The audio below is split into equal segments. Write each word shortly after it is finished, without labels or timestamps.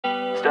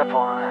Step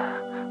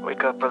 1,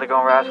 wake up early,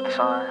 gonna rise with the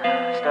sun.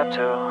 Step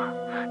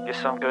 2, get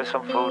some good,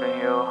 some food in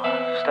you.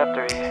 Step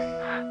 3,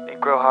 think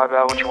real hard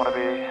about what you wanna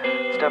be.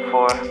 Step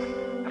 4,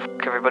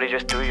 fuck everybody,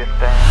 just do your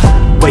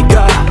thing. Wake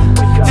up,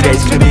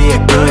 today's gonna be a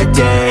good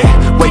day.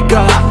 Wake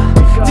up,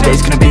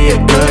 today's gonna be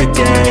a good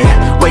day.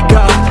 Wake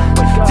up,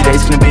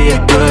 today's gonna be a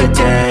good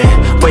day.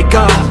 Wake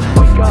up,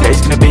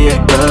 today's gonna be a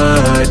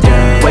good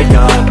day. Wake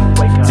up,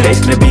 today's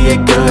gonna be a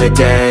good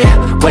day.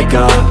 Wake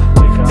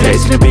up,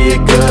 today's gonna be a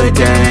good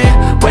day.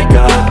 Wake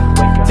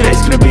up,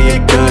 today's gonna be a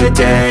good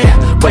day.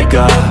 Wake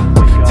up,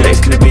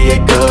 today's gonna be a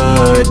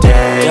good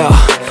day. Yo,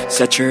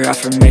 set your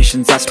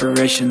affirmations,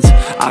 aspirations.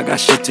 I got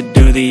shit to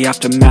do, the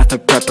aftermath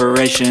of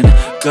preparation.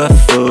 Good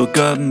food,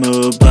 good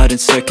mood, blood in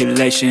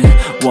circulation.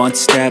 One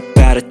step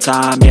at a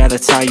time, yeah,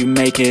 that's how you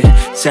make it.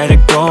 Set a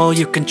goal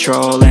you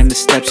control and the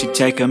steps you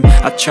take them.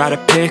 I try to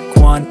pick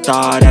one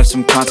thought, have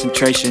some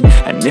concentration.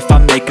 And if I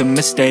make a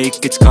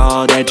mistake, it's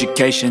called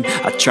education.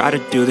 I try to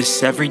do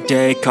this every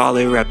day, call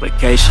it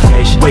replication.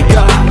 Wake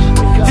up,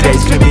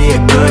 today's gonna be a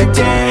good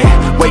day.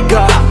 Wake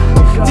up,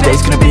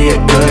 today's gonna be a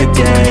good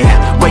day.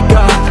 Wake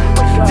up,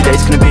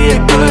 today's gonna be a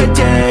good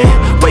day.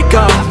 Wake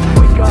up,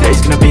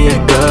 today's gonna be a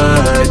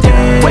good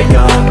day. Wake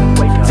up,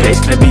 today's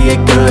gonna be a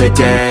good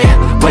day.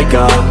 Wake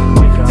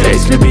up,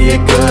 today's gonna be a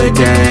good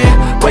day.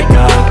 Wake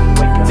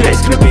up,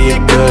 today's gonna be a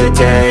good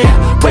day.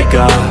 Wake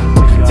up,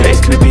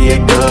 today's gonna be a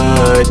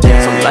good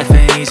day. So life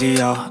ain't easy,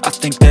 yo, I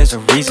think there's a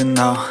reason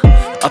though.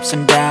 Ups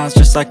and downs,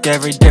 just like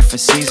every different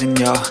season,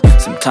 yo.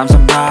 Sometimes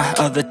I'm high,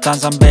 other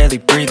times I'm barely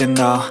breathing,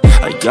 though.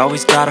 I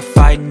always gotta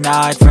fight and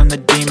hide from the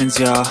demons,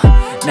 yo.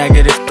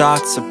 Negative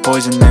thoughts are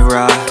poison, they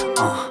rot.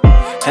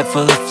 Head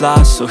full of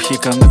flies, so here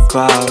come the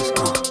clouds.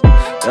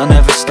 They'll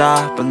never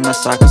stop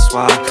unless I can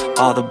swap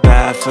all the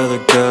bad for the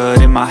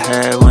good in my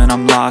head when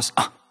I'm lost.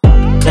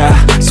 Yeah,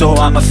 so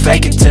I'ma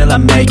fake it till I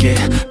make it.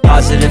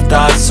 Positive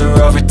thoughts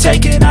are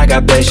overtaken, I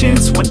got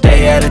patience. One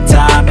day at a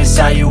time is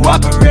how you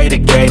operate a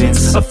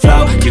cadence. A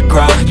flow, you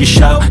grow, you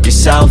show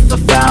yourself a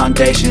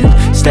foundation.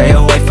 Stay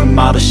away from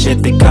all the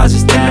shit that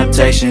causes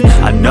temptation.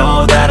 I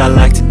know that I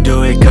like to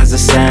do it cause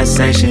it's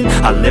sensation.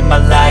 I live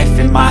my life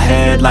in my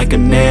head like a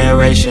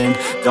narration.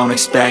 Don't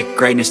expect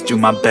greatness, do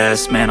my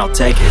best, man, I'll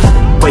take it.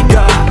 Wake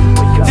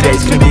up,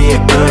 today's gonna be a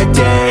good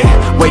day.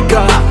 Wake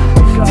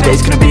up,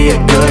 today's gonna be a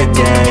good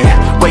day.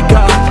 Wake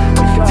up,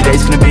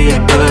 today's gonna be a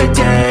good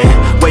day.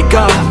 Wake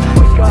up,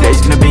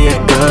 today's gonna be a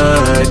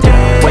good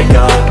day. Wake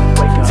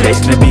up, today's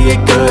gonna be a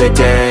good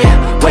day.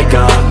 Wake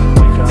up,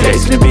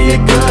 today's gonna be a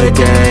good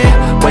day.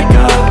 Wake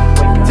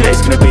up,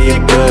 today's gonna be a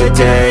good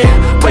day.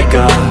 Wake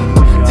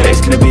up,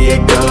 today's gonna be a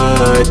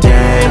good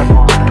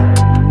day.